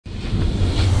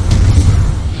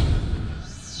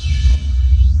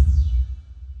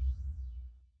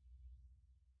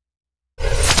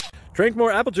Drink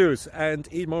more apple juice and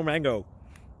eat more mango.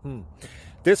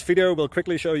 This video will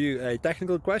quickly show you a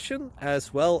technical question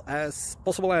as well as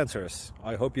possible answers.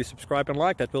 I hope you subscribe and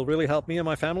like, that will really help me and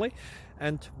my family.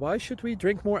 And why should we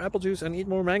drink more apple juice and eat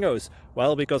more mangoes?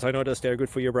 Well, because I noticed they're good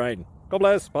for your brain. God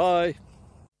bless, bye!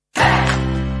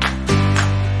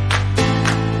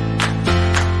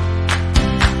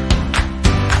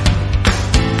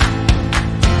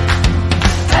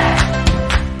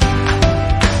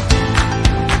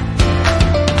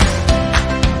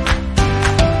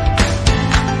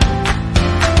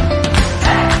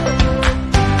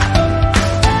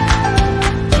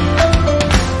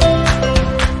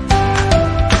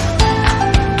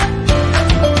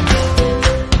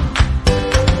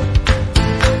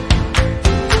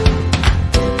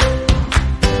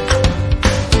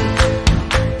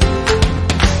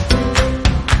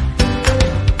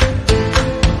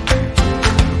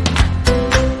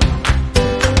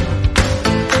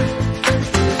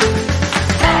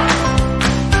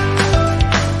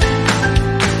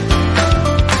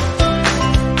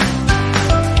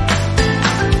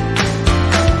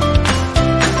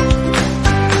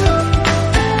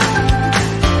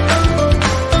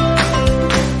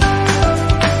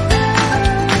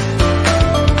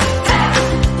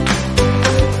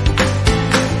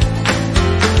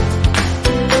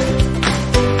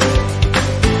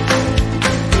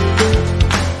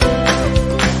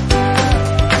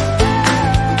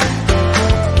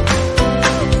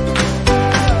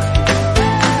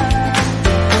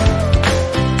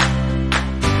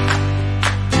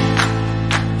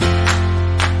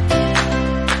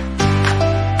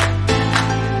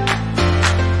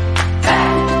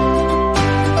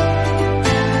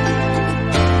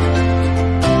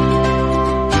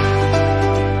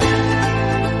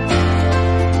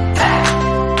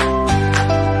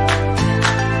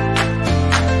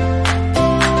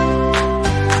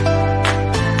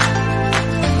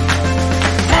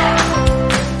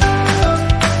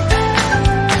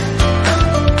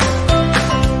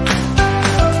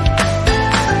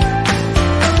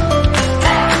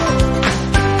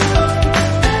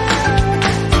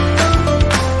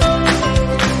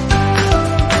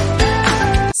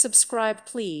 Subscribe,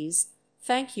 please.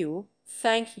 Thank you.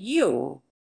 Thank you.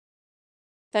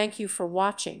 Thank you for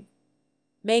watching.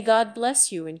 May God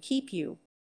bless you and keep you.